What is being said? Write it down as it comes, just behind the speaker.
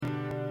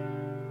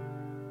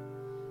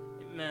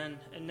Amen.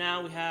 And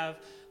now we have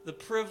the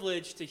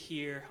privilege to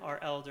hear our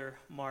elder,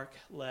 Mark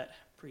Lett,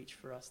 preach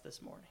for us this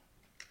morning.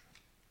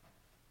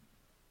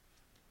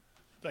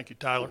 Thank you,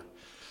 Tyler.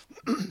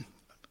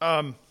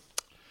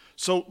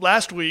 So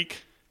last week,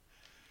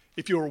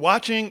 if you were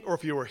watching or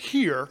if you were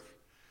here,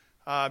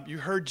 you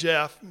heard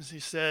Jeff as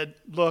he said,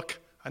 look,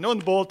 I know in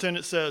the bulletin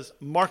it says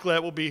Mark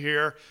Lett will be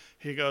here.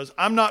 He goes,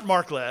 I'm not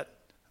Mark Lett.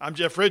 I'm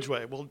Jeff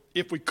Ridgway. Well,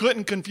 if we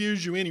couldn't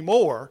confuse you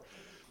anymore,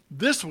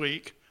 this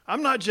week,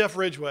 I'm not Jeff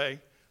Ridgway.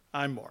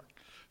 I'm Mark.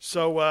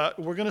 So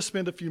we're going to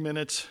spend a few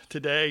minutes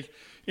today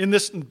in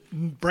this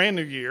brand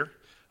new year,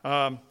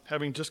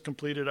 having just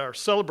completed our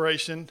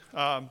celebration,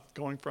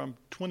 going from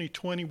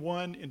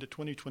 2021 into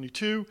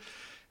 2022,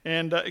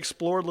 and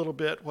explore a little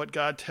bit what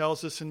God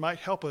tells us and might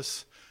help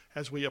us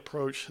as we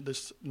approach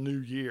this new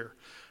year.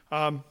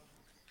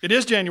 It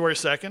is January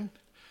 2nd,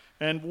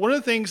 and one of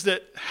the things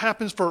that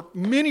happens for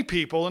many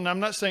people, and I'm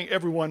not saying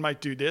everyone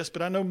might do this,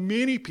 but I know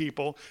many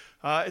people,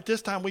 at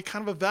this time we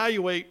kind of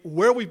evaluate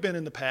where we've been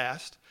in the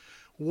past,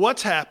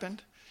 what's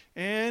happened,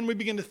 and we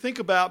begin to think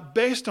about,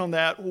 based on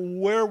that,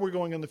 where we're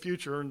going in the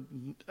future,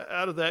 and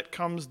out of that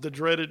comes the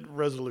dreaded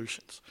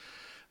resolutions.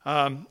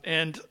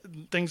 And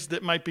things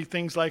that might be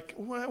things like,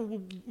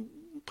 well,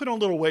 put on a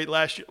little weight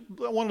last year,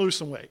 I want to lose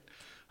some weight.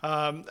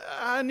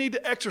 I need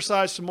to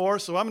exercise some more,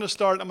 so I'm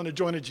going to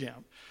join a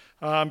gym.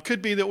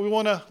 Could be that we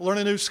want to learn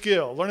a new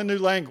skill, learn a new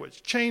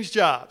language, change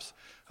jobs.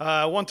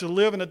 I want to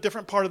live in a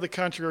different part of the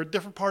country or a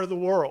different part of the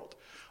world.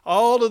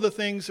 All of the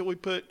things that we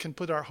can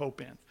put our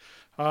hope in.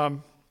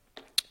 And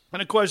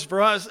of course, for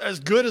us,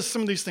 as good as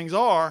some of these things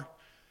are,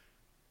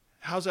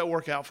 how's that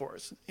work out for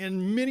us?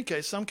 In many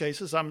cases, some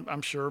cases,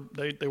 I'm sure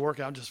they work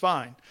out just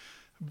fine.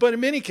 But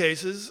in many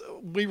cases,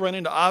 we run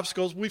into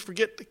obstacles. We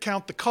forget to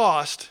count the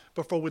cost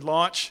before we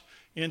launch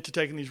into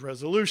taking these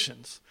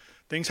resolutions.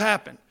 Things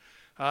happen.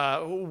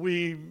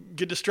 We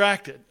get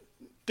distracted.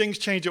 Things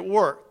change at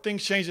work.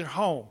 Things change at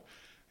home.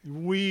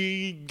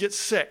 We get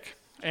sick.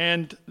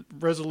 And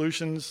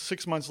resolutions,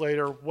 6 months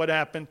later, what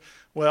happened?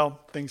 Well,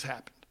 things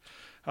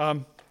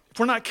happened. If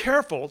we're not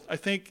careful, I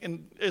think,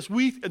 as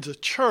a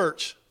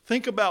church,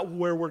 think about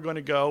where we're going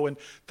to go and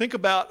think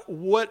about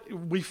what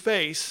we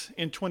face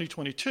in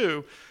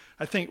 2022,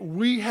 I think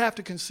we have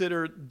to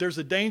consider there's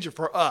a danger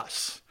for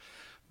us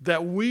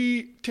that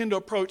we tend to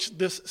approach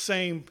this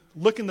same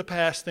look in the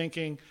past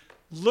thinking,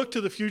 look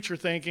to the future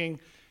thinking,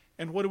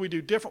 and what do we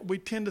do different? We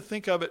tend to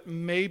think of it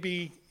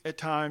maybe at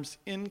times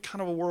in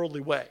kind of a worldly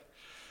way.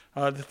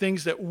 The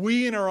things that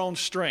we in our own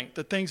strength,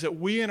 the things that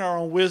we in our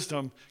own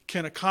wisdom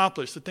can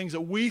accomplish, the things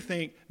that we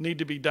think need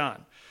to be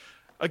done.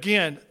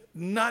 Again,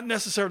 not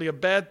necessarily a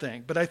bad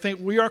thing, but I think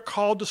we are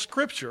called to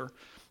Scripture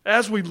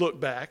as we look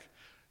back,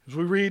 as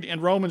we read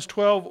in Romans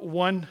 12,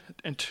 1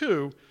 and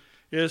 2,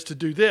 is to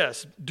do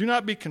this. Do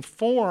not be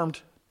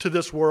conformed to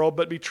this world,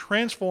 but be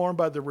transformed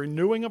by the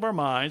renewing of our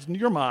minds,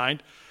 your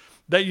mind,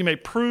 that you may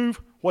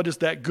prove what is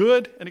that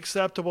good and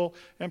acceptable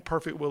and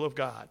perfect will of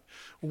God.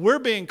 We're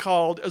being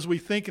called, as we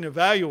think and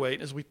evaluate,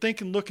 as we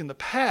think and look in the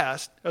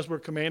past, as we're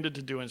commanded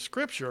to do in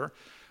Scripture,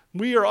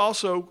 we are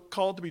also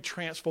called to be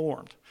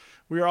transformed.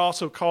 We are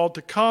also called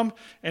to come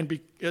and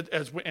be,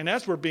 as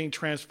we're being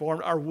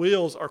transformed, our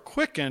wills are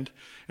quickened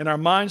and our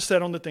minds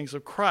set on the things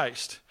of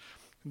Christ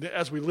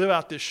as we live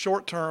out this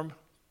short-term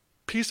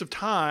piece of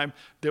time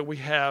that we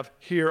have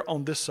here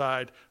on this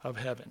side of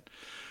heaven.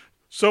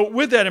 So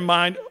with that in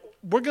mind,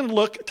 we're going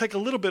to take a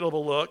little bit of a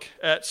look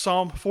at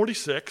Psalm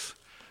 46.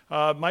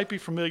 Might be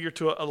familiar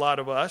to a lot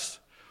of us.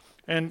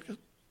 And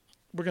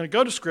we're going to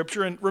go to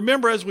Scripture. And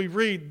remember, as we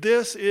read,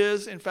 this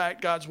is, in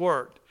fact, God's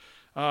Word.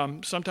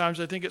 Sometimes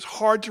I think it's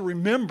hard to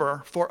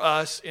remember for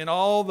us in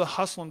all the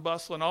hustle and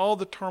bustle and all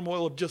the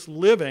turmoil of just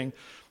living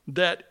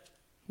that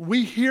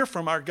we hear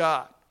from our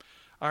God.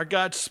 Our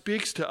God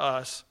speaks to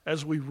us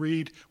as we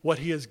read what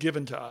He has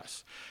given to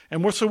us.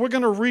 And so we're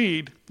going to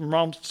read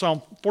from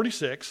Psalm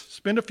 46,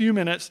 spend a few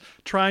minutes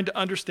trying to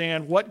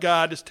understand what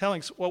God is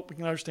telling us, what we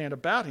can understand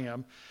about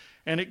Him.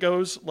 And it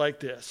goes like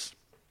this.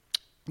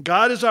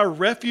 God is our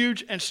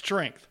refuge and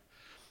strength,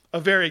 a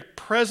very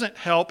present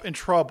help in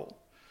trouble.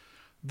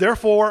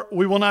 Therefore,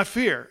 we will not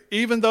fear,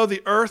 even though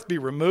the earth be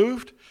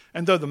removed,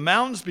 and though the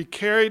mountains be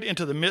carried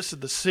into the midst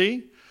of the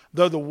sea,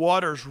 though the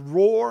waters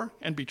roar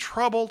and be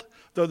troubled,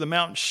 though the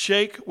mountains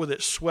shake with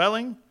its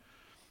swelling.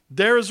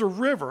 There is a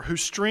river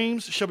whose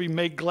streams shall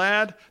make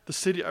glad the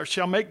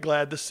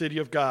city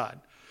of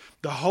God,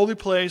 the holy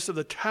place of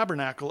the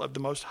tabernacle of the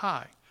Most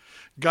High.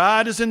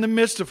 God is in the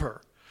midst of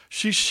her.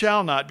 She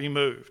shall not be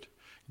moved.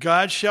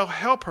 God shall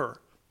help her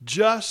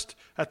just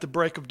at the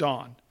break of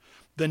dawn.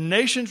 The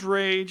nations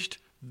raged,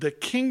 the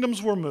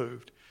kingdoms were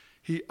moved.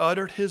 He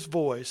uttered his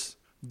voice,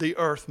 the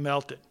earth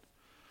melted.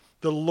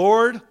 The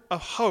Lord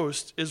of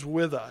hosts is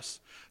with us.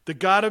 The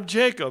God of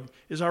Jacob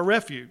is our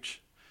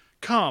refuge.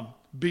 Come,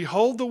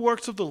 behold the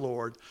works of the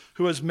Lord,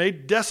 who has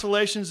made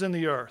desolations in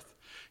the earth.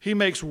 He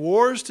makes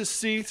wars to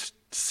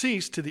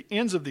cease to the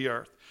ends of the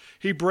earth.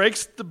 He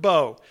breaks the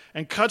bow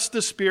and cuts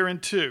the spear in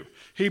two.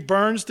 He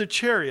burns the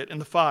chariot in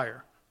the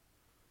fire.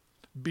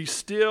 Be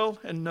still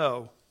and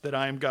know that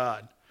I am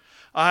God.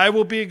 I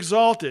will be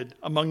exalted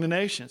among the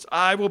nations.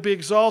 I will be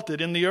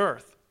exalted in the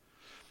earth.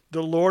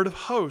 The Lord of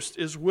hosts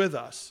is with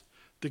us.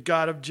 The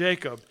God of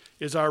Jacob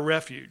is our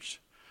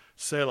refuge.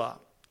 Selah.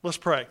 Let's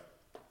pray.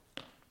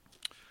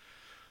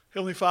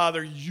 Heavenly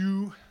Father,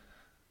 you,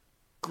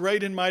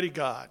 great and mighty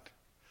God,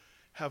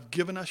 have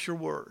given us your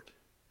word.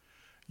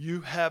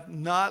 You have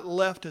not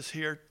left us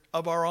here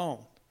of our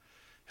own.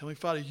 Heavenly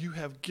Father, you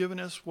have given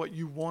us what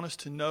you want us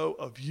to know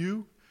of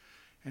you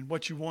and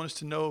what you want us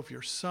to know of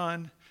your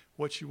Son,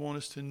 what you want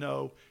us to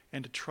know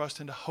and to trust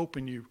and to hope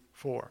in you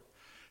for.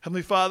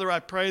 Heavenly Father, I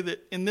pray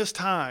that in this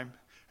time,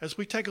 as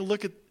we take a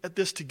look at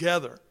this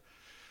together,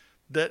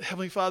 that,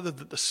 Heavenly Father,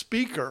 that the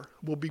speaker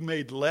will be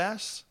made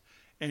less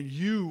and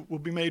you will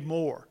be made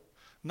more.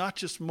 Not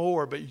just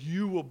more, but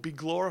you will be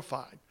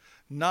glorified.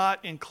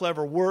 Not in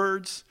clever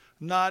words,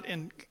 not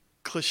in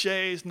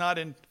cliches, not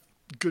in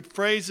good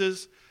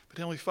phrases, but,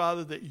 Heavenly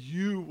Father, that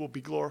you will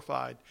be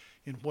glorified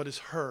in what is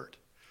heard.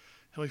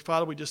 Heavenly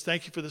Father, we just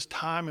thank you for this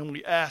time, and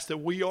we ask that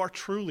we are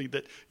truly,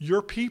 that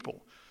your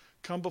people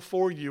come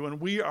before you,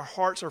 and our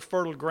hearts are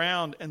fertile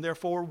ground, and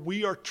therefore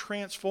we are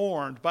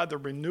transformed by the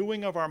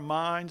renewing of our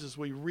minds as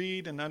we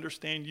read and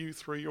understand you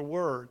through your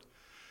word.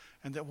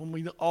 And that when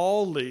we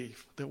all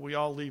leave, that we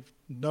all leave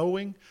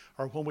knowing,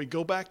 or when we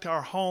go back to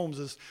our homes,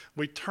 as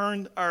we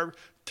turn our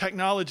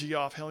technology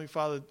off, Heavenly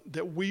Father,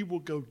 that we will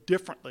go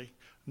differently,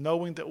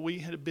 knowing that we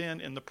had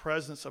been in the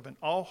presence of an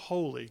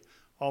all-holy,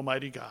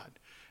 almighty God.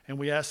 And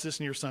we ask this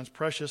in your Son's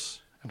precious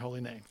and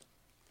holy name.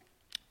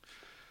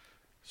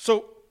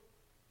 So,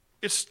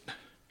 it's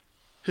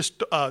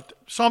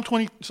Psalm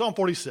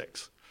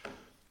 46.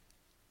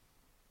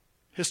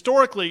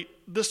 Historically,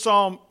 this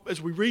psalm,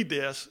 as we read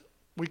this,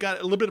 we got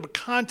a little bit of a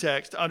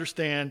context to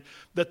understand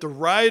that the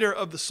writer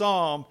of the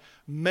psalm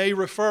may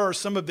refer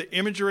some of the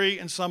imagery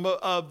and some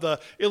of the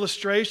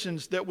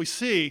illustrations that we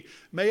see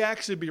may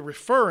actually be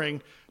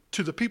referring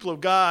to the people of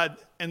God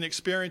and the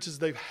experiences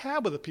they've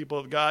had with the people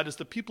of God as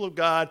the people of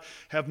God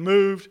have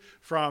moved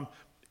from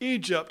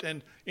Egypt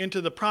and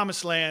into the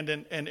promised land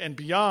and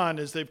beyond,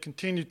 as they've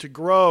continued to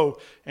grow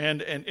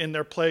and in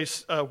their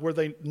place where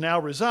they now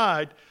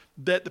reside,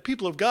 that the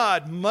people of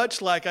God,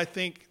 much like I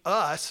think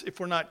us, if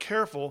we're not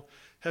careful,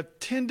 have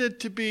tended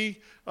to be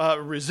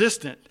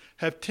resistant,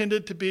 have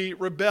tended to be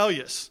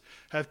rebellious,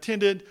 have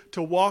tended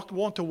to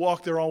want to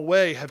walk their own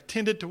way, have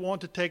tended to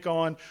want to take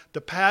on the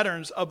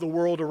patterns of the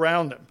world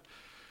around them.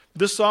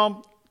 This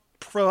psalm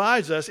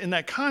provides us, in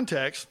that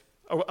context,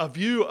 a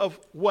view of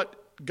what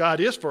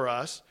God is for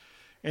us,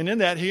 and in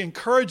that he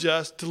encourages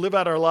us to live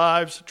out our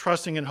lives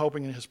trusting and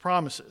hoping in his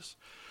promises.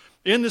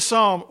 In this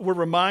psalm, we're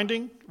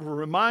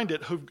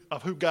reminded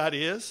of who God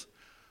is,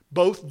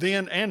 both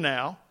then and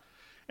now,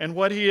 and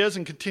what he is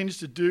and continues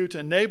to do to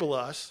enable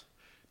us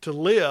to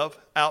live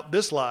out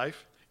this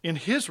life in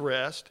his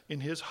rest, in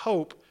his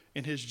hope,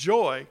 in his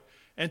joy,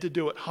 and to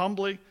do it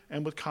humbly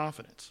and with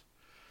confidence,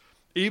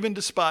 even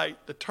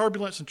despite the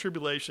turbulence and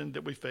tribulation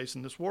that we face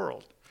in this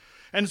world.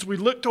 And as we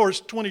look towards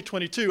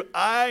 2022,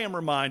 I am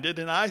reminded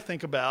and I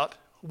think about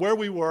where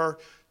we were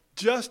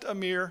just a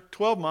mere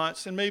 12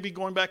 months and maybe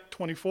going back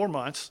 24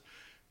 months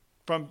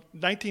from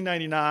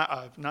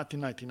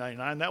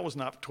 1999, that was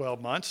not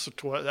 12 months,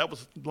 that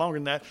was longer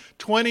than that,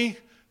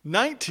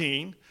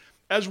 2019,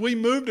 as we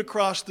moved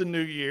across the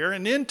new year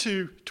and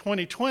into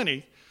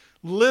 2020,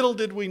 little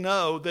did we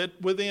know that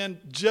within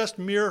just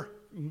mere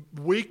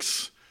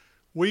weeks,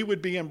 we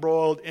would be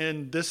embroiled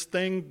in this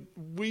thing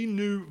we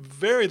knew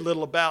very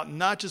little about,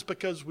 not just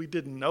because we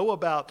didn't know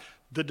about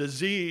the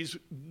disease,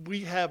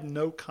 we have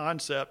no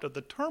concept of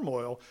the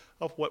turmoil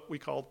of what we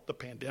call the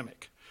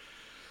pandemic.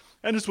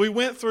 And as we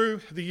went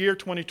through the year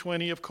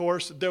 2020, of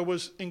course, there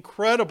was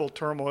incredible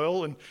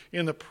turmoil. And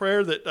in the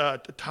prayer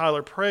that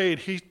Tyler prayed,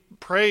 he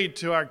prayed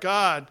to our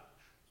God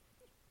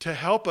to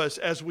help us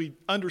as we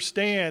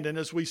understand and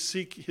as we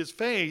seek his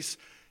face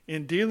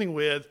in dealing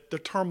with the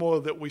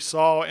turmoil that we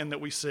saw and that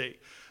we see.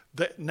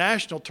 The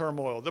national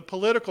turmoil, the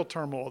political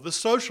turmoil, the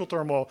social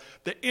turmoil,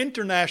 the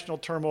international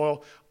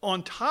turmoil,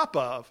 on top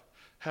of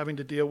having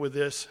to deal with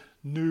this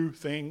new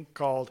thing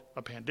called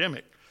a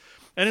pandemic.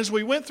 And as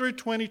we went through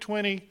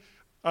 2020,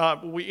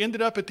 we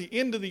ended up at the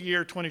end of the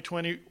year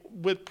 2020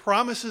 with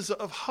promises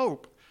of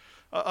hope,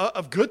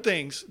 of good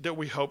things that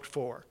we hoped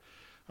for,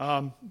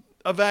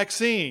 a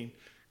vaccine,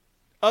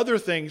 other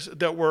things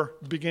that were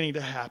beginning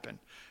to happen.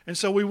 And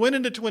so we went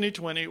into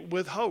 2020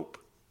 with hope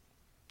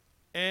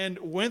and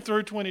went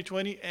through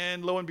 2020,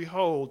 and lo and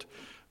behold,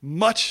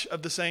 much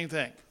of the same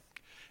thing.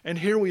 And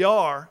here we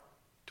are,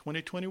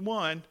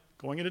 2021,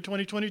 going into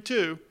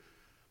 2022,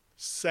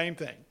 same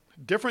thing.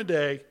 Different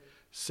day,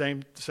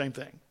 same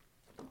thing.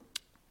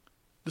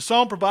 The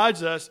psalm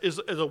provides us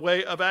is a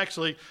way of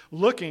actually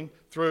looking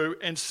through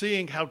and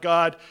seeing how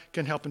God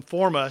can help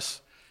inform us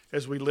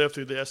as we live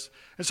through this.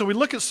 And so we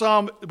look at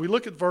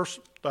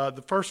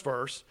the first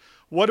verse.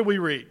 What do we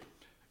read?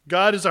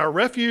 God is our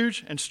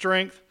refuge and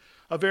strength,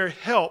 a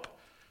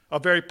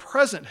very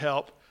present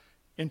help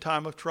in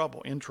time of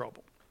trouble,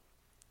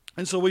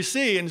 And so we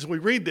see, and as we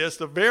read this,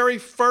 the very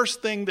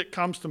first thing that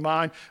comes to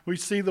mind, we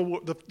see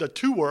the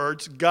two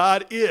words,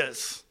 God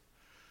is.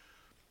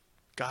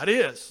 God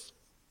is.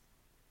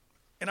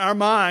 In our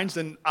minds,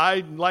 and I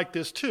like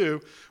this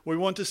too, we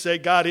want to say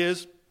God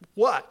is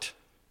what?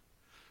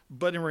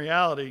 But in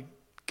reality,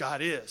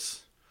 God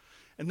is.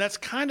 And that's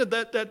kind of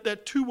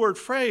that two-word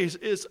phrase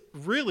is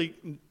really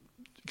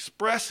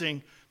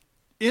expressing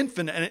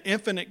an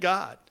infinite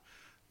God.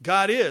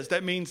 God is.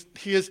 That means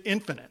he is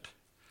infinite.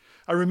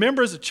 I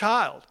remember as a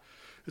child,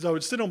 as I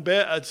would sit on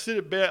bed,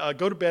 I'd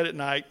go to bed at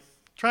night,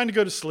 trying to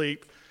go to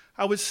sleep.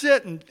 I would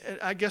sit, and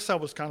I guess I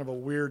was kind of a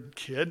weird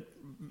kid.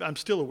 I'm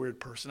still a weird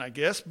person, I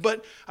guess.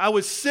 But I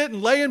would sit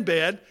and lay in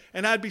bed,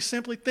 and I'd be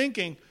simply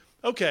thinking,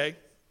 okay,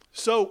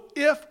 so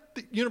if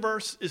the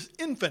universe is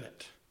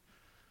infinite,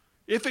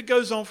 if it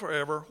goes on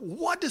forever,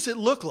 what does it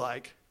look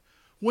like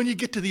when you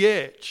get to the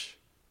edge?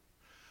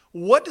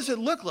 What does it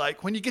look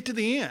like when you get to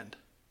the end?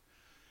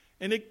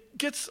 And it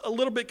gets a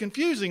little bit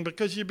confusing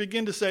because you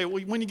begin to say,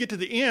 well, when you get to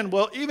the end,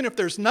 well, even if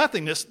there's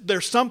nothingness,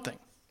 there's something.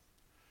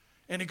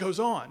 And it goes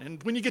on.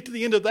 And when you get to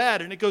the end of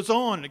that, and it goes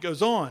on, and it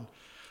goes on,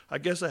 I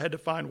guess I had to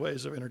find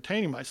ways of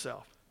entertaining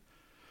myself.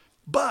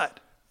 But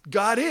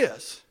God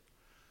is.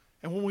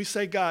 And when we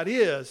say God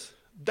is,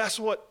 that's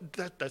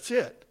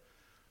it.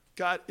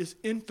 God is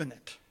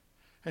infinite.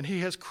 And he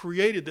has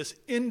created this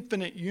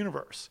infinite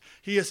universe.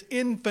 He is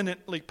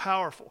infinitely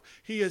powerful.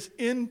 He is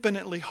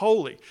infinitely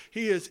holy.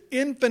 He is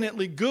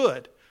infinitely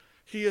good.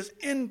 He is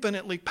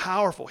infinitely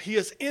powerful. He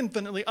is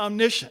infinitely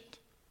omniscient.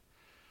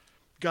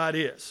 God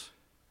is.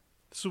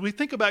 So we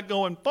think about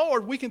going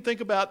forward, we can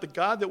think about the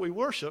God that we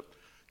worship.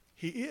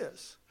 He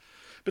is.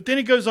 But then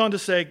he goes on to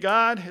say,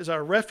 God is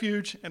our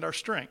refuge and our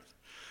strength.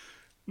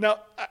 Now,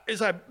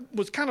 as I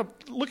was kind of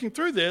looking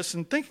through this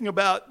and thinking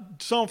about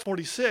Psalm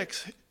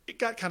 46, it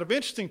got kind of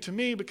interesting to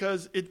me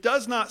because it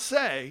does not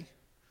say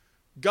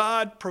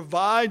God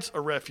provides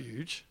a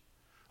refuge,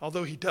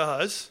 although he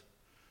does.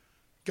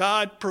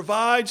 God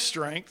provides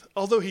strength,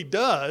 although he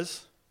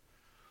does.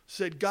 It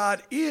said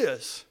God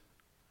is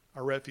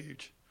our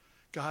refuge.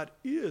 God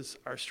is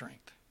our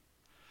strength.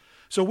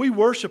 So we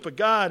worship a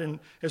God, and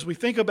as we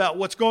think about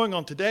what's going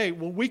on today,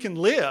 well, we can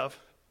live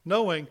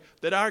knowing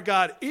that our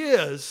God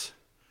is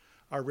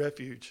our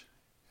refuge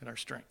and our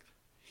strength.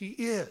 He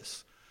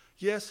is.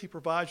 Yes, he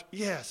provides.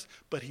 Yes,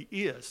 but he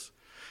is.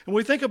 And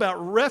when we think about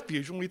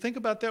refuge, when we think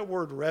about that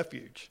word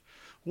refuge,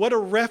 what a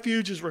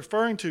refuge is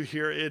referring to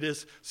here, it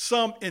is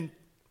some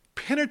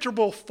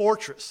impenetrable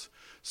fortress,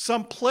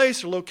 some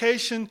place or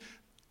location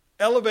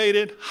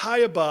elevated high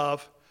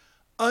above,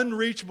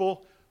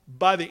 unreachable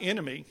by the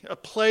enemy, a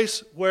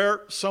place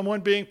where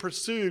someone being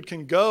pursued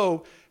can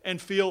go and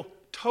feel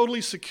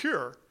totally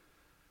secure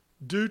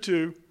due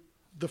to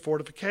the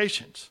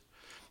fortifications.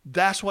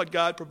 That's what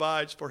God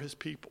provides for his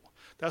people.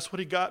 That's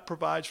what God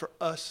provides for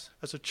us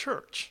as a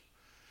church.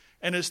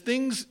 And as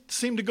things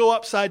seem to go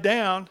upside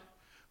down,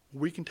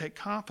 we can take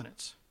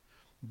confidence.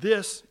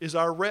 This is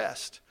our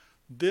rest.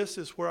 This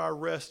is where our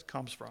rest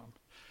comes from.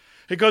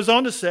 It goes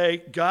on to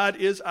say, God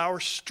is our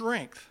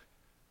strength.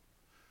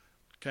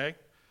 Okay?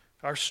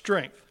 Our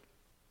strength.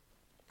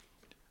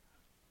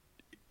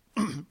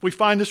 We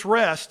find this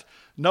rest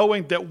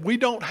knowing that we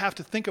don't have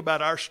to think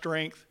about our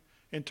strength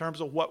in terms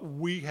of what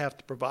we have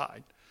to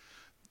provide.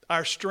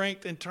 Our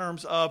strength in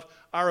terms of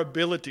our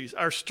abilities,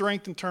 our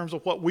strength in terms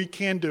of what we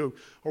can do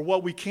or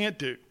what we can't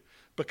do,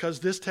 because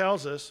this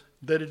tells us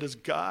that it is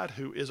God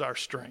who is our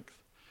strength.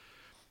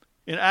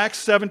 In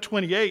Acts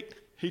 7:28,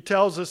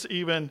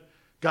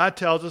 God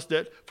tells us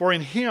that for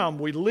in him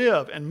we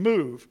live and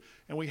move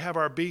and we have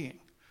our being.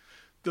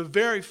 The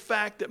very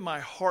fact that my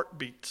heart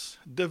beats,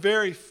 the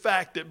very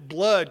fact that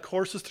blood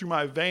courses through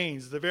my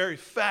veins, the very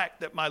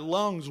fact that my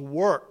lungs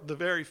work, the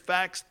very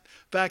fact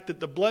that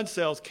the blood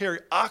cells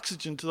carry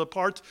oxygen to the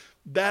parts,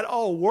 that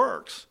all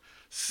works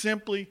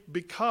simply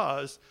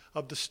because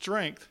of the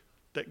strength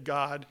that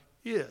God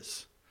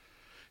is.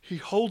 He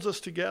holds us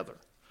together.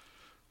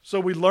 So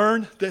we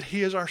learn that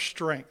he is our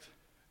strength.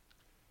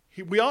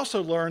 We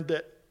also learned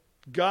that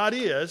God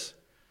is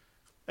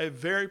a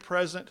very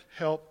present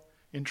help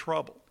in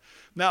trouble.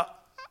 Now,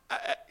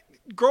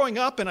 growing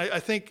up, and I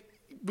think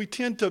we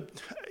tend to,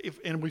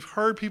 and we've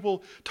heard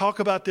people talk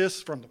about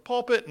this from the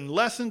pulpit and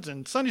lessons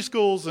and Sunday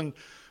schools, and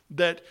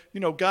that,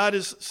 God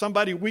is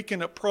somebody we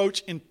can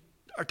approach in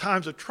our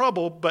times of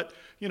trouble, but,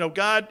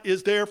 God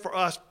is there for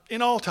us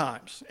in all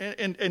times.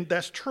 And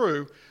that's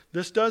true.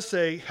 This does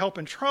say help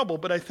in trouble,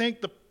 but I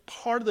think the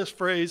part of this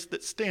phrase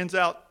that stands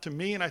out to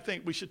me, and I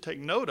think we should take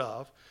note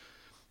of,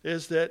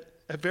 is that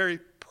a very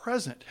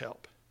present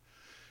help.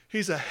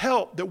 He's a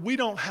help that we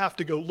don't have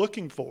to go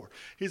looking for.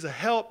 He's a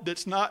help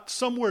that's not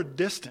somewhere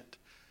distant.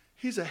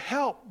 He's a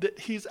help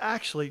that he's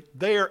actually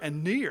there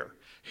and near.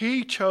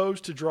 He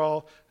chose to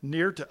draw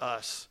near to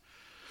us.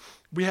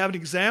 We have an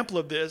example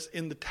of this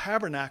in the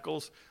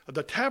tabernacle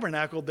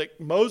that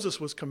Moses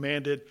was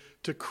commanded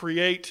to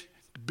create,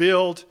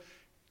 build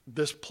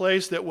this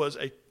place that was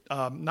a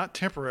not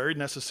temporary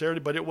necessarily,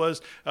 but it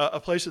was a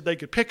place that they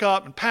could pick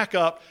up and pack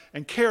up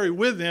and carry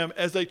with them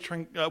as they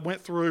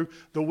went through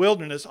the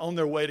wilderness on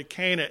their way to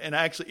Canaan, and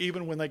actually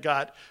even when they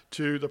got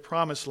to the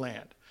Promised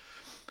Land.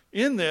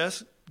 In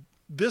this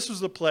was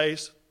the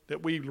place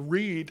that we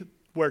read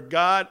where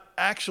God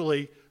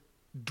actually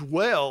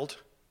dwelled.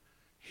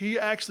 He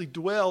actually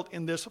dwelled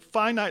in this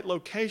finite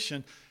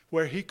location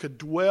where he could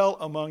dwell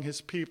among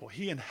his people.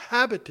 He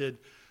inhabited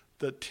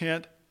the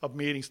tent of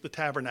meetings, the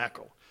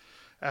tabernacle.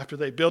 After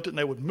they built it, and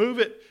they would move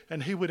it,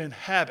 and he would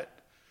inhabit.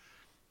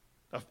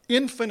 An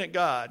infinite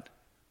God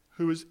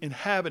who is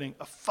inhabiting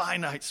a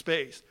finite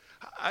space.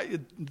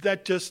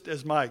 That just,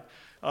 as my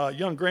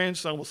young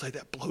grandson will say,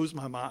 that blows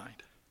my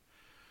mind.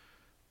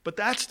 But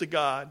that's the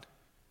God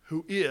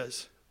who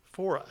is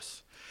for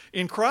us.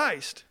 In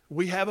Christ,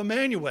 we have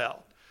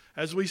Emmanuel.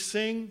 As we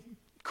sing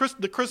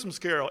the Christmas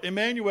carol,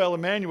 Emmanuel,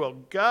 Emmanuel,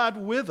 God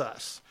with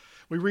us.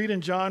 We read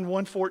in John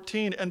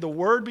 1:14, and the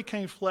Word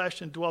became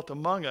flesh and dwelt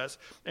among us,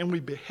 and we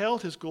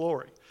beheld his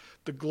glory,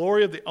 the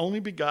glory of the only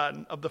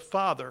begotten of the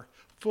Father,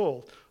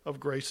 full of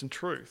grace and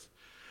truth.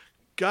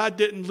 God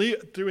didn't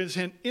leave through his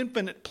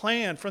infinite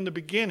plan from the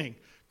beginning.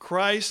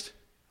 Christ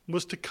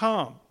was to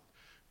come.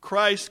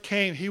 Christ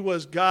came. He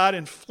was God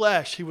in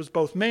flesh. He was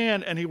both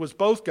man and he was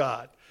both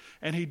God.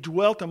 And he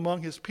dwelt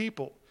among his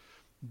people.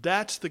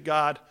 That's the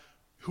God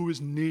who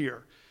is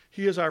near.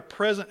 He is our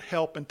present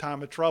help in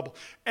time of trouble.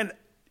 And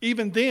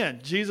even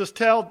then, Jesus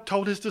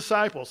told his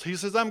disciples, he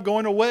says, I'm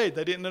going away.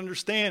 They didn't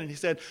understand. And he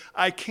said,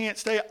 I can't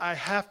stay. I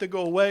have to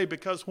go away,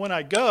 because when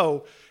I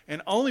go,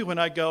 and only when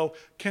I go,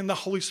 can the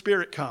Holy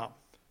Spirit come.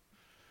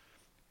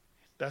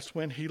 That's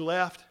when he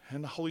left,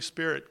 and the Holy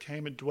Spirit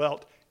came and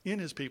dwelt in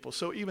his people.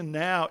 So even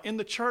now, in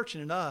the church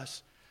and in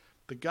us,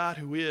 the God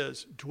who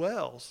is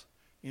dwells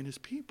in his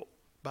people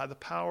by the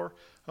power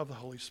of the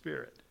Holy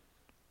Spirit.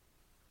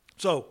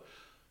 So,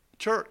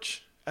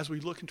 church, as we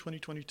look in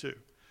 2022,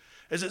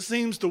 as it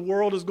seems the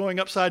world is going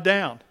upside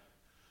down,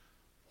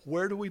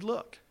 where do we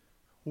look?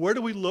 Where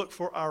do we look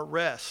for our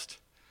rest?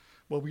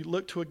 Well, we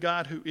look to a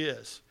God who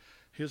is.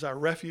 He is our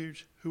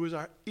refuge, He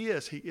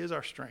is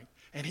our strength,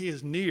 and he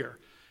is near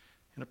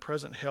and a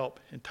present help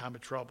in time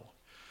of trouble.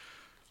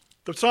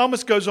 The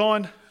psalmist goes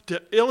on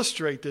to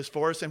illustrate this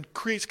for us and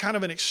creates kind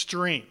of an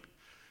extreme,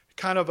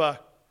 kind of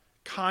a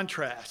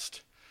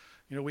contrast.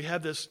 You know, we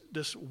have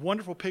this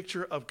wonderful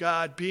picture of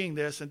God being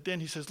this, and then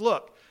he says,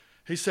 look,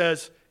 he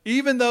says,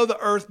 even though the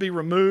earth be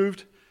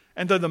removed,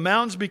 and though the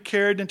mountains be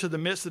carried into the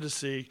midst of the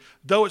sea,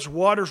 though its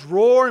waters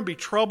roar and be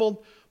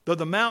troubled, though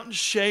the mountains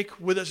shake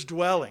with its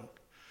dwelling.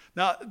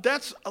 Now,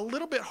 that's a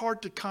little bit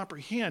hard to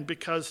comprehend,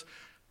 because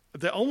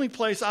the only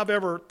place I've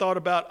ever thought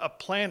about a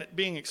planet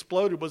being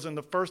exploded was in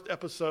the first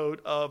episode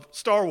of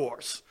Star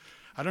Wars.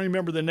 I don't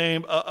remember the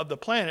name of the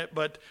planet,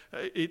 but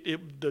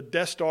the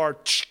Death Star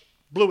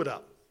blew it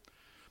up.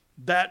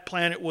 That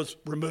planet was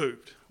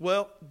removed.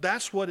 Well,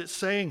 that's what it's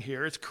saying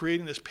here. It's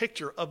creating this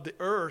picture of the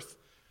earth,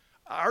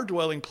 our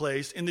dwelling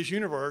place in this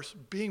universe,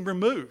 being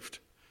removed.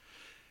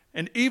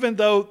 And even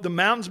though the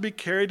mountains be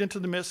carried into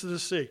the midst of the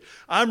sea,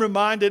 I'm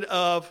reminded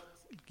of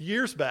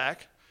years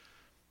back,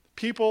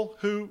 people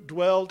who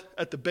dwelled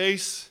at the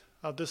base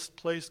of this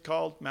place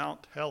called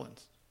Mount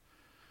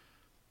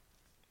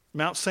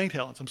St.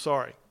 Helens,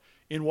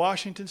 in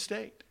Washington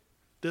State.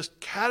 This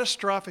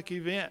catastrophic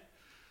event,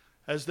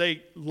 as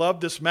they loved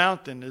this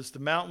mountain, as the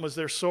mountain was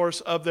their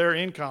source of their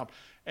income.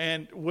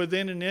 And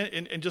within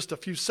in just a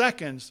few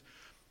seconds,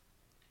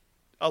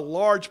 a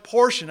large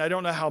portion, I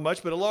don't know how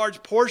much, but a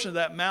large portion of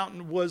that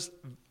mountain was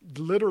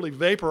literally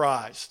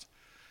vaporized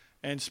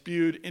and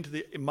spewed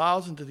into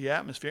miles into the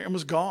atmosphere and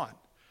was gone.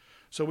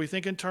 So we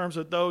think in terms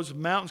of those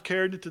mountains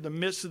carried into the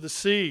midst of the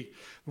sea,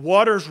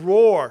 waters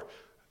roar,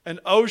 an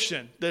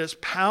ocean that is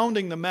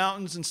pounding the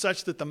mountains and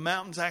such that the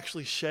mountains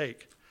actually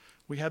shake.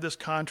 We have this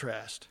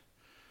contrast.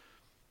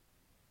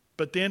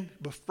 But then,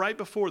 right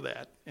before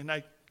that, and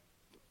I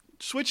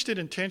switched it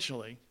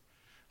intentionally,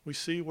 we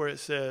see where it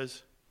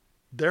says,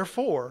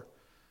 therefore,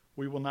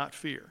 we will not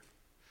fear.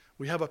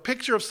 We have a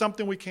picture of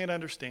something we can't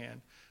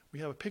understand. We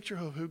have a picture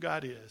of who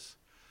God is.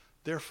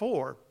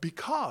 Therefore,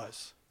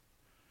 because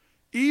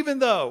even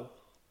though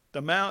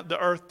the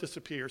earth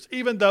disappears,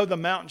 even though the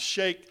mountains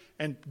shake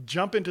and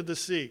jump into the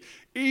sea,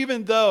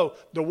 even though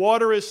the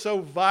water is so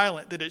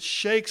violent that it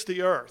shakes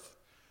the earth,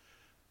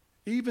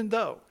 even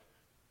though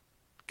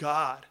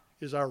God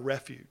is our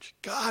refuge,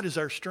 God is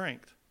our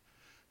strength,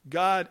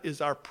 God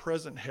is our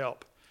present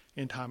help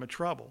in time of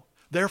trouble.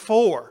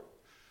 Therefore,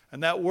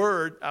 and that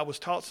word, I was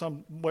taught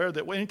somewhere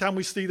that anytime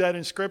we see that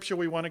in Scripture,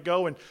 we want to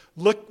go and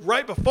look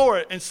right before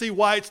it and see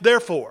why it's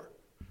therefore.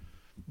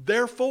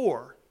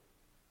 Therefore,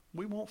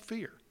 we won't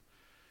fear.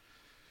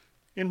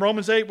 In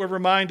Romans 8, we're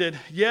reminded,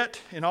 yet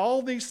in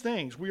all these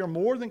things we are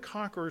more than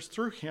conquerors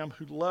through him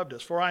who loved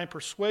us. For I am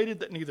persuaded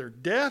that neither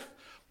death,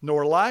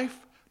 nor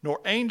life, nor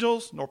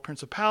angels, nor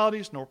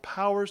principalities, nor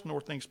powers,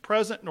 nor things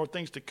present, nor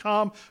things to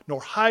come,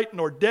 nor height,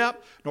 nor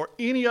depth, nor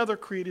any other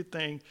created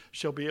thing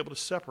shall be able to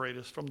separate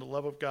us from the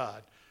love of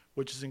God,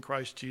 which is in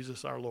Christ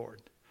Jesus our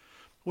Lord.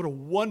 What a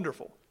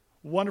wonderful,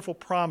 wonderful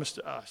promise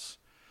to us.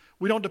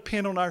 We don't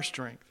depend on our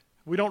strength.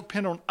 We don't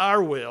depend on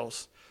our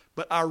wills,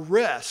 but our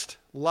rest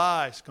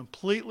lies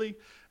completely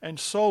and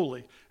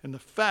solely in the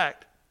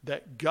fact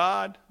that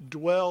God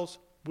dwells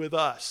with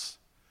us.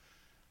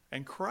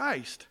 And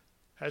Christ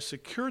has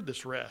secured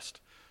this rest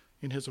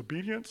in his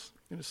obedience,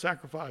 in his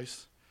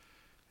sacrifice,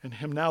 and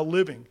him now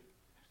living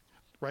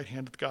right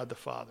hand of God the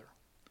Father.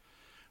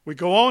 We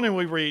go on and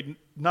we read,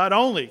 not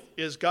only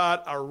is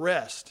God our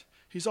rest,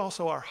 he's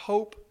also our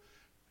hope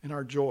and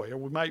our joy. Or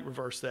we might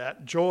reverse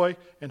that, joy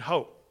and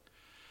hope.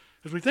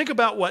 As we think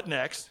about what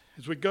next,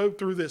 as we go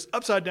through this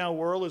upside down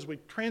world, as we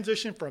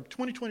transition from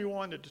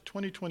 2021 into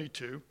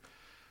 2022,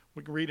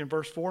 we can read in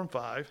verse 4 and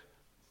 5,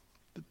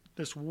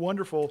 this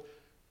wonderful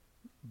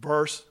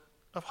verse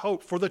of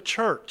hope for the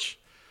church.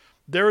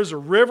 There is a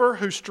river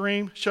whose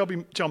stream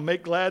shall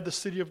make glad the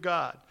city of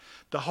God,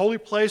 the holy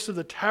place of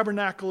the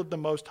tabernacle of the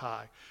Most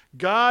High.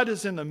 God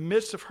is in the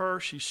midst of her,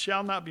 she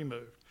shall not be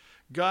moved.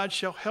 God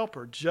shall help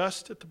her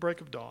just at the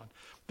break of dawn.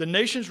 The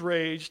nations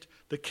raged,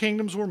 the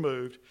kingdoms were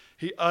moved.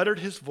 He uttered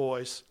his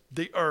voice,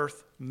 the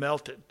earth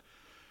melted.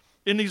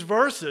 In these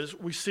verses,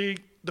 we see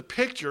the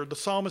picture, the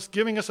psalmist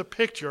giving us a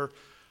picture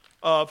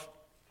of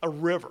a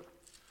river.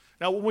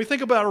 Now, when we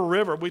think about a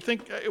river, we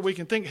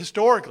can think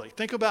historically.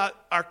 Think about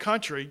our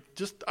country,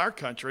 just our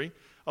country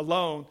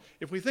alone.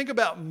 If we think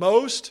about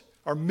most,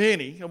 or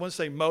many, I wouldn't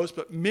say most,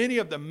 but many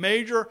of the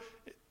major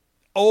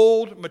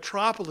old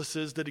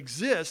metropolises that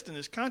exist in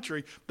this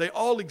country, they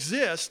all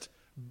exist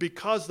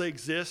because they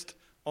exist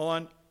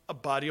on a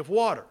body of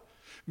water.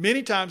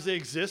 Many times they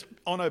exist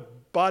on a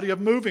body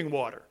of moving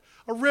water,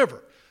 a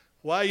river.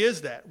 Why is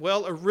that?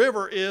 Well, a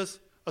river is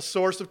a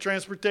source of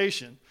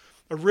transportation.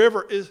 A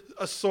river is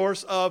a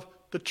source of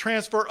the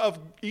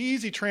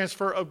easy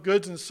transfer of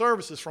goods and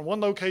services from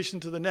one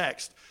location to the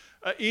next.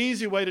 An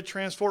easy way to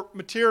transport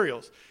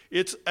materials.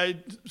 It's a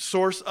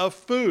source of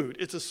food.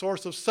 It's a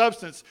source of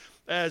substance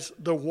as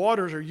the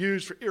waters are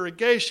used for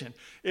irrigation.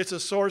 It's a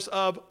source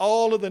of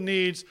all of the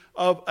needs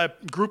of a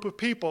group of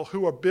people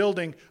who are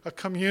building a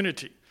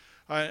community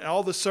and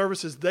all the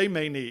services they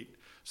may need.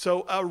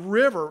 So a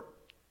river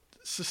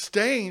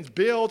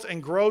builds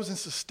and grows and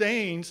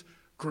sustains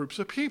groups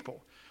of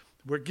people.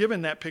 We're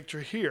given that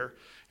picture here.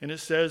 And it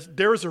says,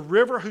 there is a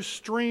river whose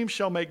stream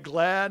shall make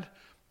glad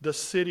the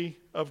city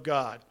of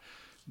God,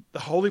 the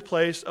holy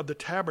place of the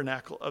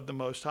tabernacle of the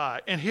Most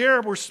High. And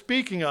here we're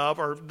speaking of,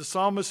 or the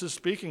psalmist is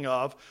speaking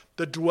of,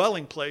 the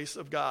dwelling place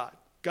of God.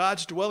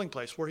 God's dwelling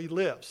place where he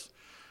lives.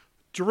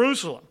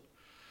 Jerusalem,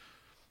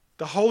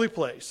 the holy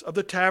place of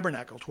the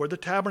tabernacle. Where the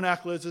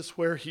tabernacle is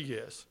where he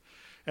is.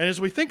 And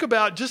as we think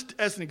about, just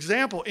as an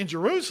example, in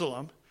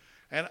Jerusalem,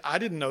 and I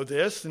didn't know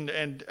this,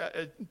 and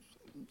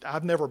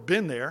I've never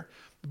been there,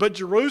 but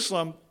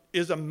Jerusalem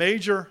is a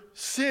major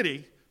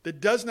city that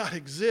does not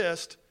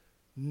exist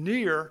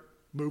near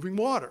moving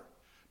water.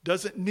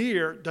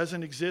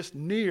 Doesn't exist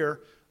near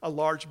a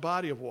large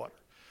body of water.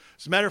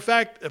 As a matter of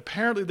fact,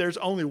 apparently there's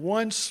only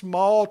one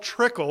small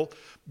trickle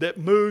that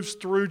moves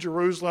through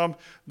Jerusalem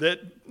that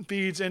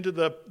feeds into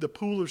the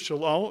pool of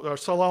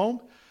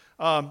Siloam,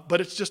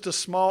 but it's just a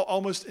small,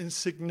 almost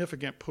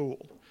insignificant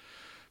pool.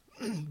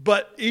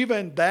 But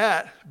even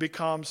that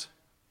becomes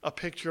a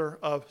picture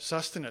of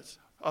sustenance,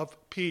 of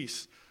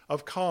peace,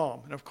 of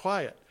calm, and of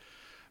quiet.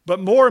 But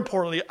more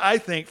importantly, I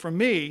think for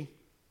me,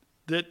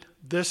 that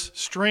this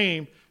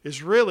stream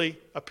is really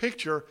a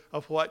picture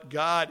of what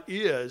God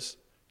is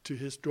to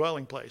his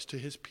dwelling place, to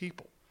his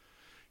people.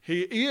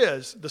 He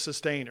is the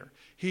sustainer.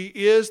 He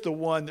is the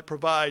one that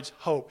provides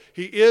hope.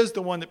 He is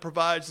the one that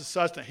provides the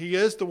sustenance. He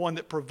is the one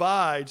that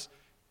provides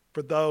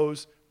for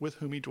those with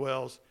whom he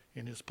dwells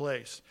in his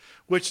place,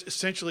 which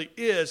essentially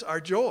is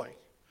our joy.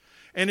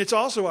 And it's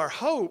also our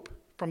hope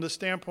from the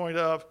standpoint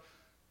of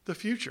the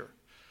future.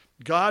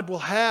 God will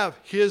have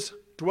his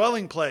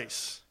dwelling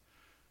place.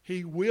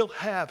 He will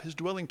have his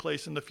dwelling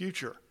place in the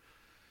future.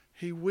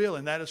 He will,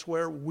 and that is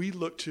where we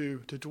look to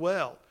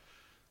dwell.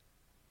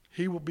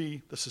 He will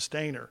be the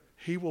sustainer.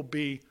 He will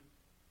be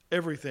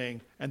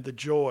everything and the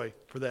joy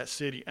for that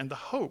city and the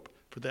hope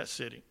for that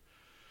city.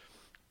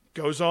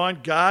 Goes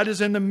on, God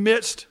is in the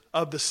midst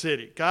of the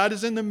city. God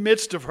is in the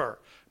midst of her.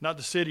 Not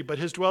the city, but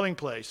his dwelling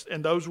place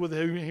and those with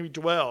whom he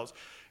dwells.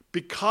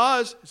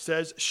 Because, it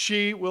says,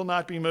 she will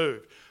not be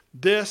moved.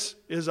 This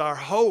is our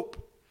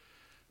hope.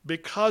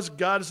 Because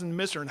God is in the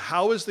midst of her. And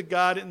how is the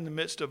God in the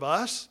midst of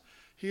us?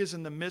 He is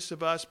in the midst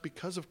of us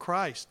because of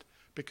Christ.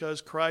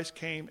 Because Christ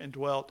came and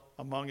dwelt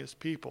among his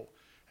people.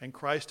 And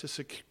Christ has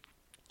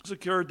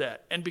secured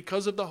that. And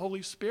because of the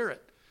Holy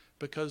Spirit.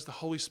 Because the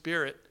Holy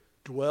Spirit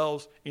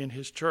dwells in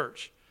his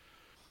church.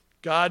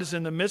 God is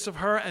in the midst of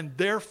her, and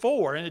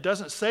therefore, and it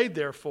doesn't say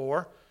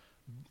therefore,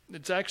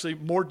 it's actually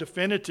more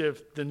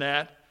definitive than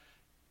that.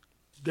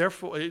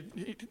 Therefore,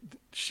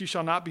 she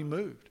shall not be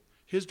moved.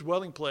 His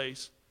dwelling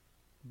place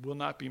will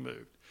not be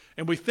moved.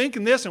 And we think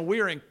in this, and we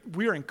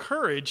are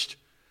encouraged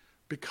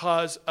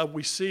because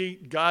we see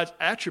God's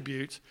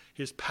attributes,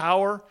 his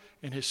power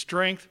and his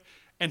strength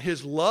and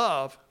his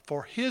love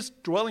for his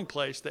dwelling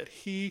place that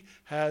he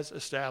has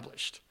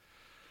established.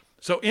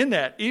 So in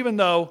that, even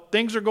though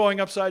things are going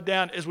upside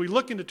down, as we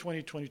look into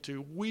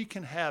 2022, we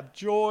can have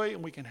joy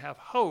and we can have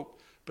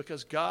hope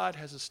because God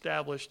has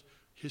established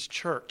his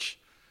church.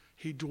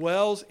 He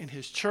dwells in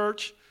his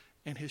church,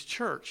 and his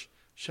church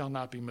shall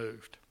not be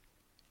moved.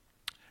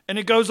 And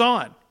it goes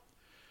on.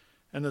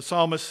 And the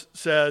psalmist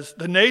says,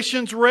 the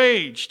nations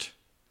raged,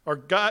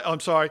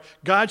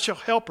 God shall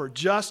help her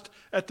just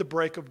at the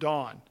break of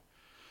dawn.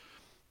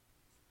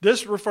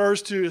 This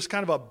refers to, as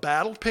kind of a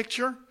battle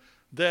picture,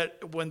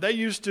 that when they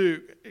used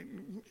to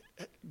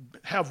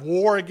have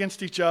war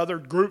against each other,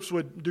 groups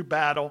would do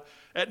battle.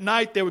 At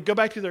night, they would go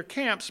back to their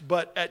camps,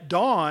 but at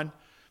dawn,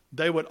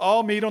 they would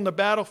all meet on the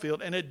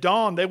battlefield, and at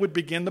dawn, they would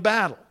begin the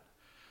battle.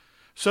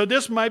 So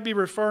this might be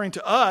referring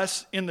to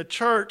us in the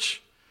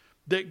church,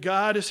 that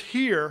God is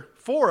here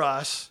for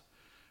us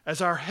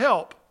as our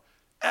help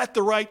at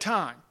the right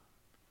time.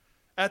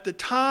 At the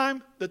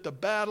time that the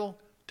battle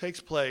takes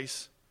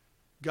place,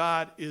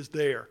 God is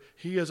there.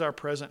 He is our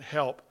present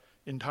help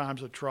in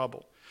times of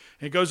trouble.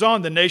 And it goes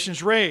on, the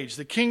nations raged,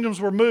 the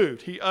kingdoms were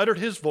moved. He uttered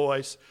his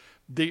voice,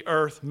 the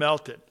earth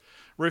melted.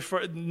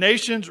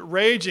 Nations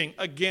raging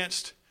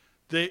against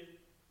the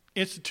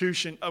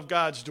institution of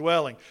God's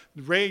dwelling,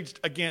 raged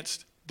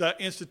against the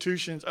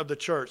institutions of the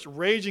church,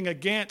 raging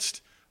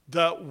against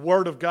the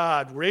Word of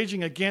God,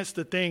 raging against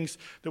the things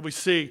that we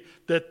see,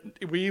 that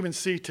we even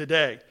see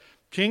today.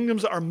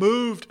 Kingdoms are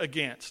moved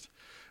against.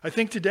 I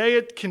think today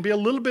it can be a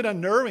little bit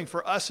unnerving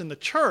for us in the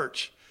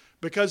church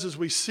because as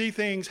we see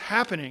things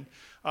happening,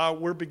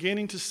 we're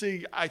beginning to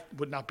see, I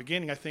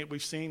think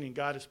we've seen,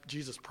 and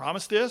Jesus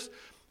promised this,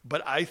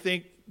 but I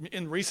think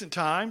in recent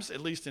times,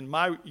 at least in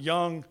my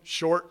young,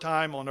 short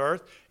time on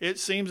earth, it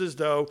seems as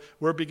though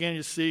we're beginning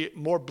to see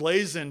more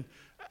blazing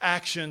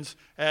actions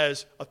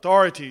as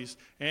authorities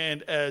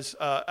and as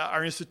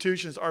our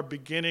institutions are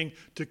beginning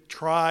to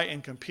try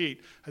and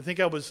compete. I think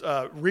I was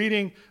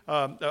reading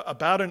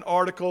about an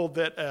article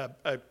that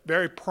a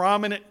very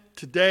prominent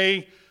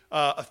today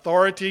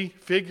authority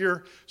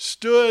figure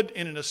stood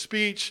in a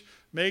speech,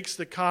 makes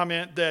the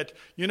comment that,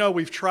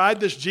 we've tried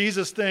this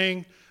Jesus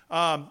thing.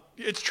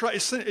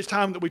 It's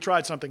time that we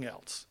tried something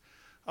else.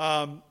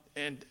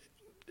 And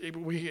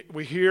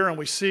we hear and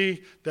we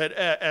see that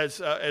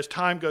as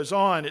time goes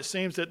on, it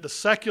seems that the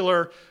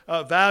secular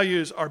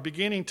values are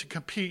beginning to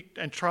compete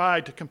and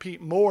try to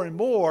compete more and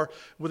more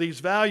with these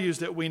values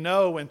that we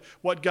know and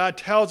what God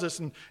tells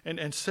us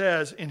and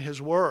says in his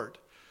word.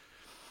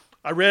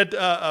 I read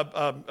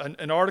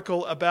an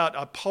article about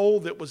a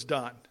poll that was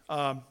done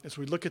as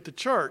we look at the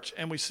church,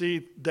 and we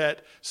see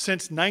that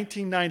since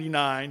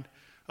 1999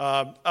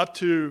 up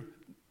to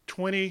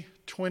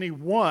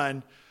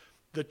 2021,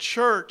 the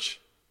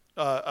church,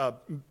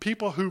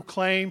 people who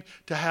claim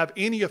to have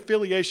any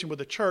affiliation with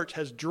the church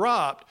has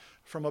dropped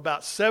from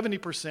about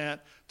 70%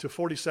 to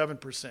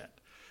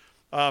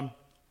 47%.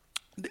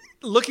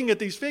 Looking at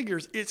these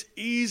figures, it's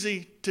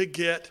easy to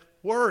get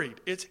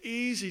worried. It's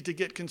easy to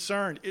get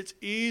concerned. It's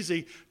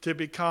easy to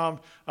become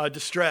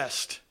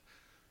distressed.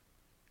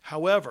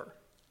 However,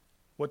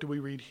 what do we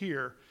read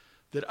here?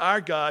 That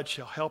our God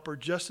shall help her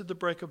just at the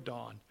break of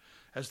dawn.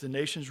 As the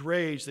nations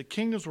raged, the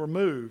kingdoms were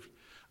moved.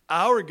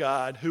 Our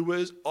God, who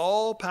is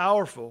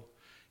all-powerful,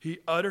 he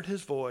uttered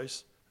his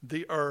voice,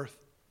 the earth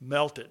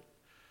melted.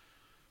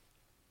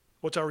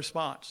 What's our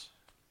response?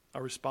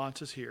 Our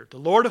response is here. The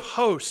Lord of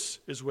hosts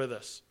is with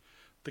us.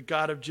 The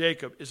God of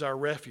Jacob is our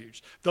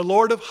refuge. The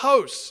Lord of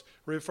hosts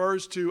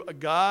refers to a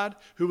God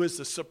who is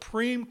the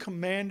supreme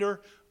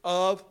commander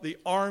of the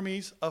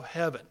armies of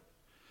heaven,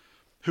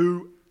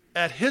 who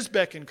at his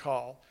beck and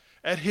call,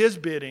 at his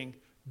bidding,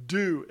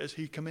 do as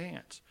he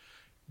commands.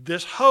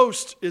 This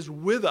host is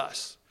with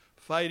us,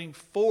 fighting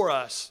for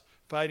us,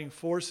 fighting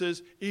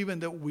forces even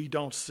that we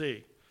don't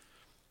see.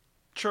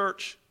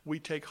 Church, we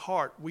take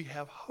heart. We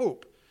have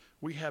hope.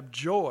 We have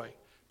joy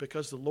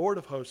because the Lord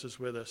of hosts is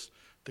with us.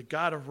 The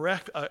God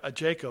of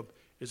Jacob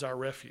is our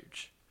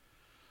refuge.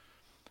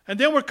 And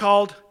then we're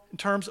called in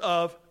terms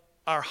of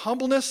our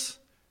humbleness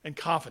and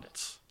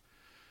confidence.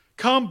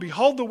 Come,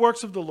 behold the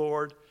works of the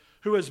Lord,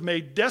 who has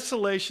made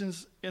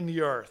desolations in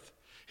the earth.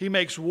 He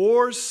makes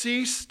wars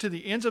cease to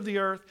the ends of the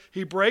earth.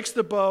 He breaks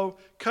the bow,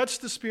 cuts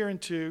the spear in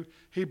two.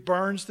 He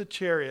burns the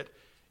chariot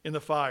in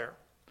the fire.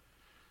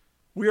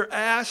 We are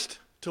asked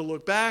to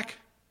look back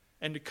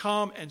and to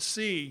come and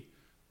see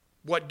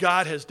what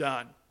God has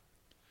done.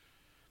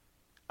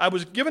 I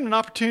was given an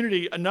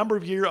opportunity a number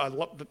of years,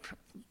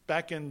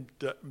 back in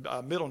the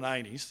middle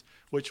 90s,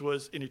 which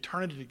was an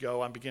eternity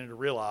ago, I'm beginning to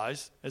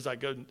realize as I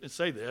go and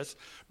say this.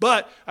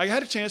 But I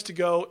had a chance to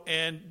go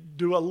and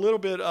do a little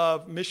bit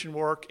of mission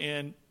work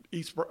in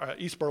East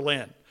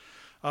Berlin.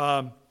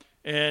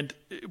 And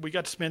we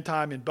got to spend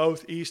time in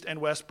both East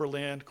and West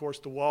Berlin. Of course,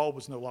 the wall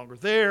was no longer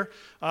there.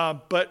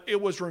 But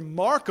it was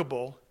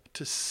remarkable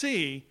to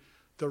see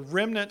the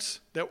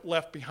remnants that were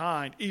left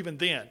behind even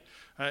then.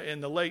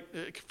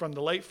 From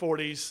the late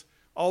 40s,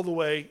 all the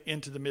way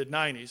into the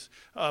mid-90s.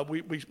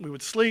 We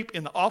would sleep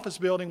in the office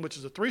building, which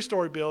is a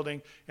 3-story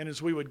building, and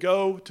as we would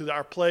go to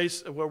our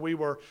place where we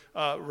were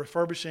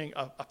refurbishing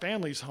a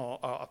family's home,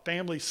 a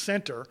family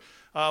center,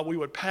 we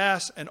would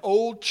pass an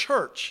old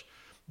church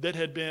that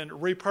had been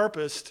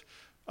repurposed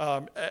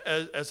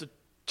as a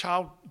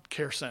child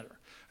care center.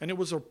 And it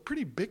was a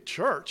pretty big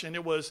church, and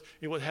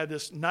it had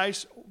this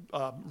nice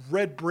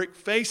red brick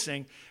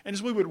facing. And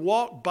as we would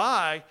walk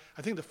by,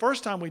 I think the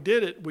first time we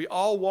did it, we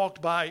all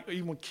walked by,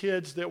 even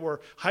kids that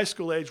were high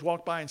school age,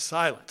 walked by in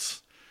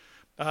silence.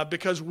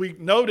 Because we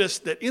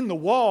noticed that in the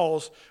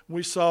walls,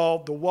 we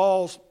saw the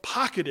walls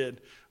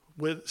pocketed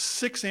with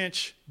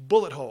 6-inch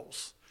bullet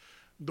holes.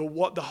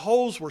 The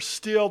holes were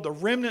still the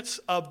remnants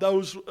of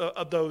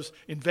those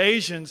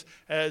invasions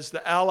as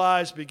the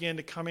Allies began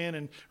to come in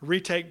and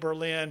retake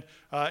Berlin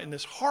in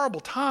this horrible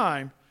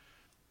time.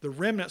 The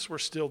remnants were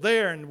still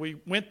there, and we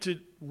went to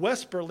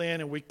West Berlin,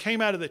 and we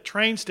came out of the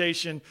train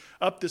station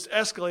up this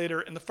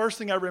escalator, and the first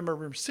thing I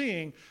remember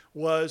seeing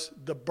was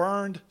the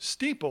burned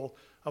steeple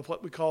of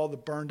what we call the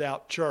burned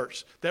out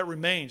church. That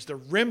remains the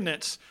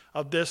remnants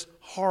of this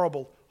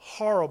horrible,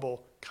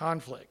 horrible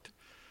conflict.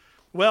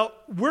 Well,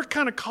 we're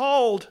kind of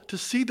called to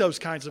see those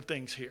kinds of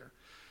things here.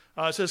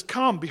 It says,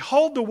 "Come,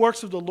 behold the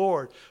works of the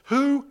Lord,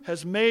 who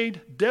has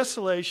made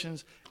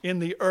desolations in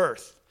the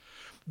earth."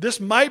 This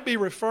might be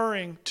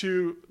referring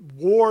to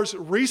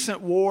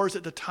recent wars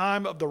at the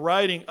time of the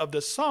writing of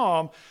this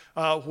psalm,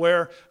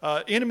 where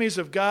enemies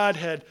of God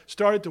had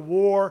started to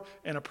war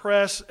and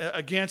oppress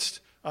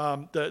against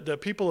the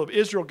people of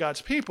Israel,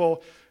 God's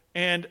people,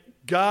 and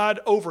God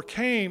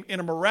overcame in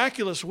a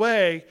miraculous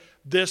way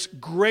these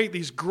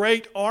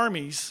great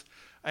armies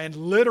and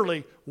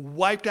literally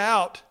wiped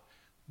out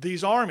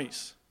these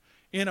armies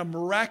in a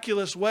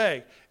miraculous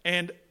way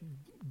and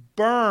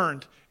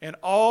burned, and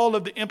all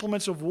of the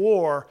implements of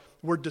war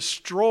were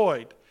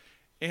destroyed.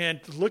 And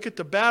look at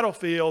the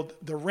battlefield,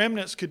 the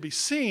remnants could be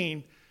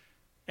seen,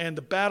 and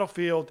the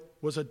battlefield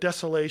was a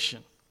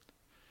desolation.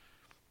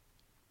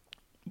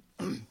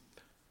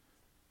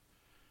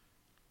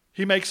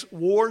 He makes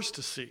wars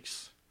to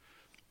cease.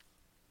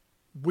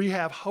 We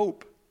have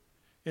hope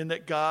in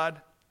that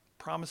God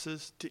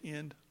promises to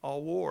end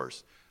all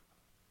wars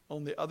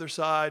on the other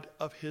side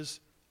of his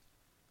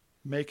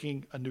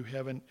making a new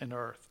heaven and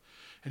earth.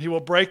 And he will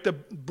break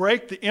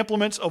the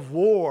implements of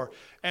war,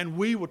 and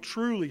we will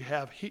truly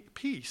have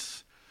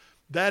peace.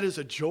 That is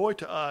a joy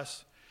to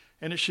us,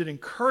 and it should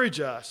encourage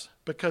us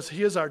because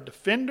he is our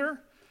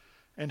defender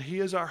and he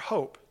is our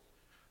hope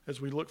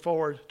as we look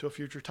forward to a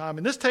future time.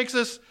 And this takes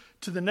us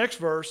to the next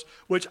verse,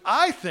 which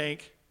I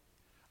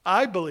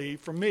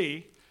believe, for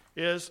me,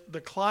 is the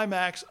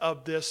climax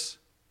of this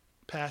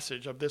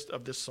passage, of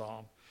this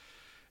psalm.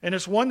 And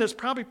it's one that's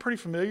probably pretty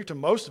familiar to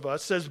most of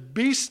us. It says,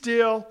 "Be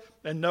still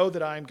and know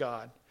that I am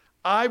God.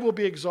 I will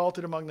be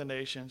exalted among the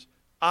nations.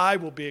 I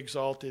will be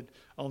exalted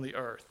on the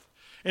earth."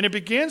 And it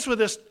begins with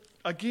this,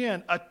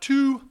 again, a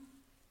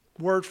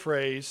 2-word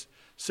phrase,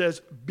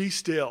 says, "Be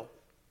still."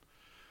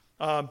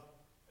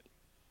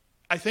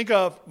 I think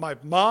of my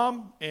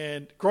mom,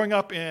 and growing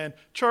up in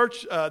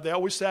church, they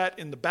always sat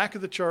in the back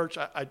of the church.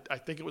 I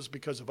think it was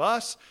because of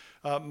us,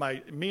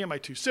 me and my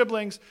 2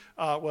 siblings.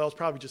 Well, it's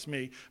probably just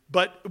me.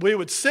 But we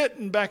would sit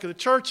in the back of the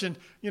church, and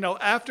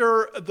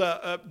after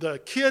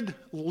the kid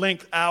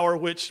length hour,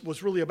 which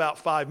was really about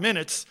 5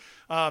 minutes,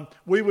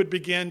 we would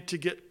begin to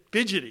get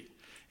fidgety.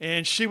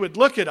 And she would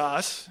look at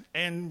us,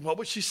 and what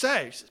would she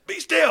say? She says, "Be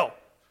still.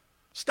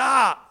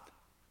 Stop.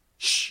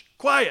 Shh.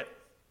 Quiet."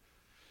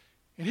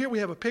 And here we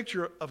have a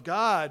picture of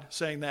God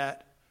saying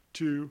that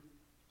to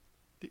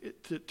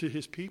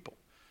his people.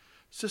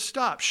 It says,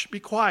 "Stop, shh, be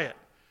quiet,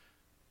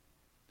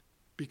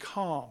 be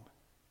calm,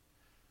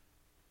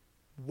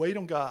 wait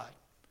on God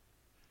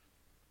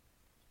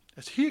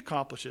as he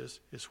accomplishes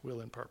his will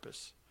and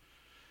purpose."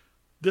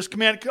 This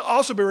command could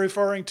also be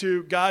referring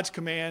to God's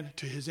command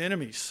to his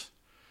enemies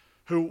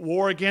who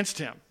war against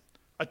him,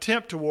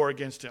 attempt to war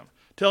against him,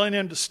 telling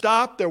them to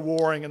stop their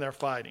warring and their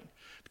fighting.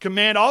 The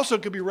command also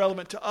could be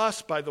relevant to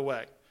us, by the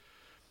way.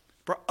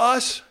 For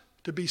us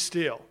to be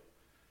still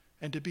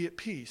and to be at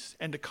peace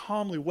and to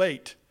calmly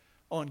wait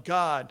on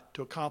God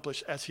to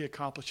accomplish as he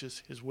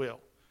accomplishes his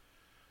will.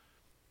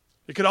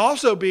 It could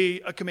also be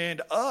a command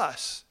to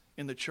us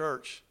in the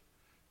church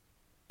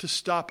to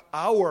stop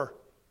our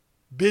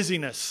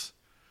busyness,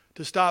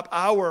 to stop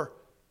our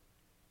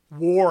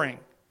warring.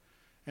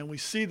 And we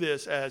see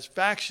this as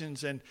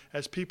factions and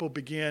as people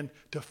begin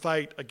to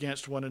fight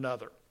against one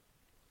another.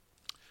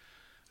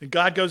 And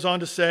God goes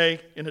on to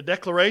say in a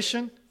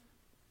declaration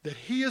that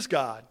he is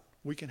God.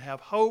 We can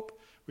have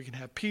hope, we can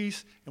have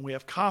peace, and we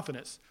have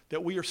confidence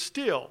that we are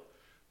still,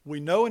 we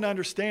know and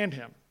understand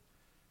him,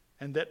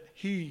 and that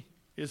he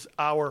is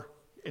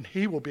and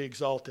he will be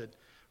exalted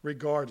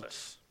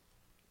regardless.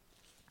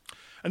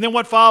 And then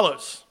what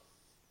follows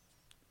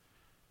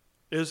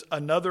is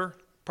another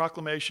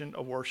proclamation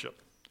of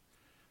worship.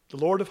 The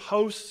Lord of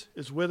hosts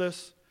is with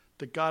us.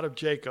 The God of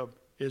Jacob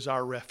is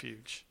our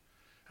refuge.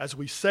 As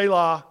we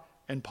Selah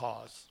and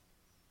pause.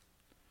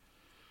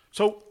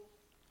 So,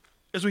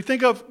 as we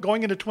think of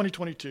going into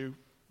 2022,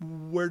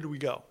 where do we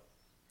go?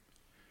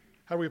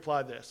 How do we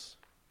apply this?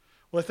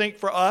 Well, I think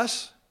for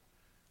us,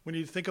 we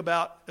need to think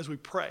about as we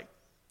pray.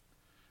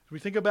 As we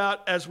think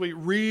about as we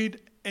read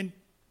and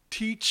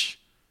teach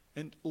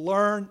and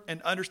learn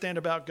and understand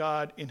about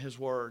God in his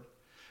word.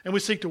 And we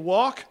seek to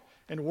walk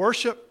and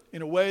worship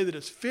in a way that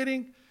is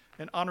fitting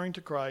and honoring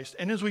to Christ.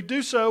 And as we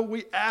do so,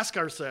 we ask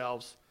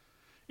ourselves,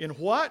 in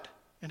what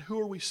and who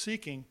are we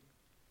seeking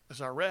as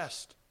our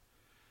rest?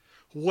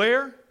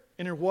 Where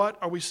and in what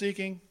are we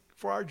seeking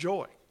for our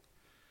joy?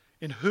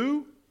 In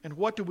who and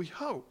what do we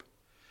hope?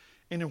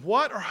 And in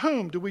what or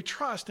whom do we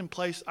trust and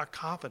place our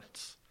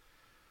confidence?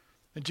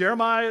 In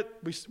Jeremiah,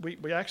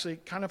 we actually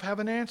kind of have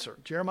an answer.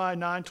 Jeremiah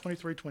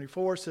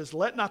 9:23-24 says,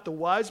 "Let not the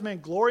wise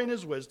man glory in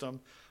his wisdom,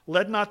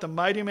 let not the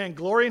mighty man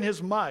glory in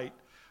his might,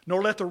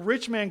 nor let the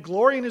rich man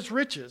glory in his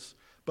riches,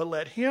 but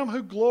let him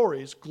who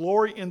glories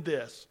glory in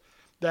this,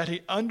 that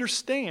he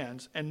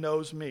understands and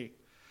knows me,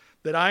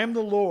 that I am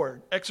the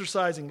Lord,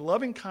 exercising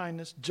loving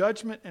kindness,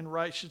 judgment, and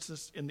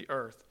righteousness in the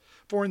earth.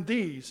 For in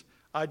these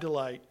I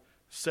delight,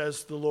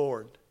 says the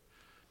Lord."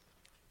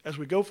 As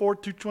we go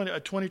forward to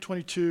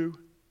 2022,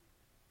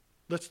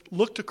 let's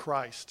look to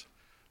Christ.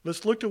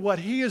 Let's look to what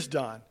he has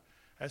done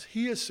as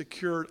he has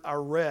secured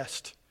our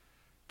rest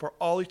for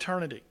all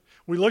eternity.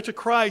 We look to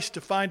Christ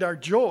to find our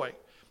joy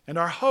and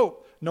our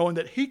hope, knowing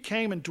that he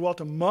came and dwelt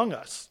among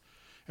us.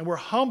 And we're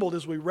humbled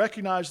as we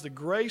recognize the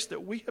grace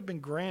that we have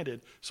been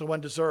granted so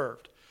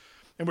undeserved.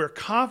 And we're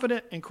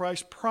confident in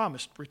Christ's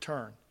promised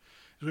return.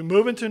 As we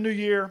move into a new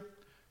year,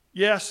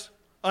 yes,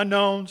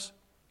 unknowns,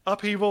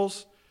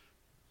 upheavals,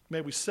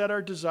 may we set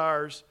our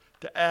desires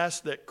to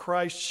ask that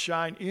Christ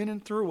shine in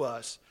and through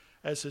us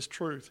as his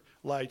truth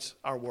lights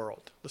our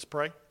world. Let's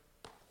pray.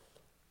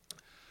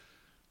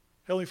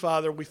 Heavenly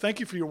Father, we thank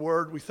you for your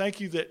word. We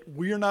thank you that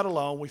we are not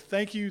alone. We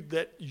thank you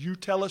that you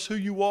tell us who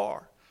you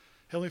are.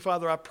 Heavenly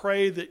Father, I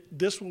pray that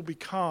this will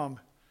become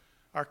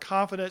our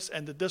confidence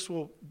and that this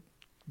will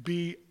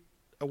be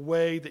a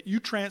way that you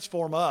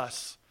transform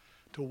us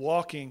to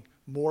walking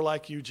more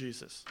like you,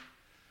 Jesus.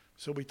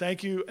 So we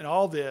thank you in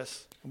all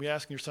this, and we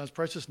ask in your Son's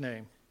precious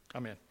name.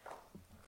 Amen.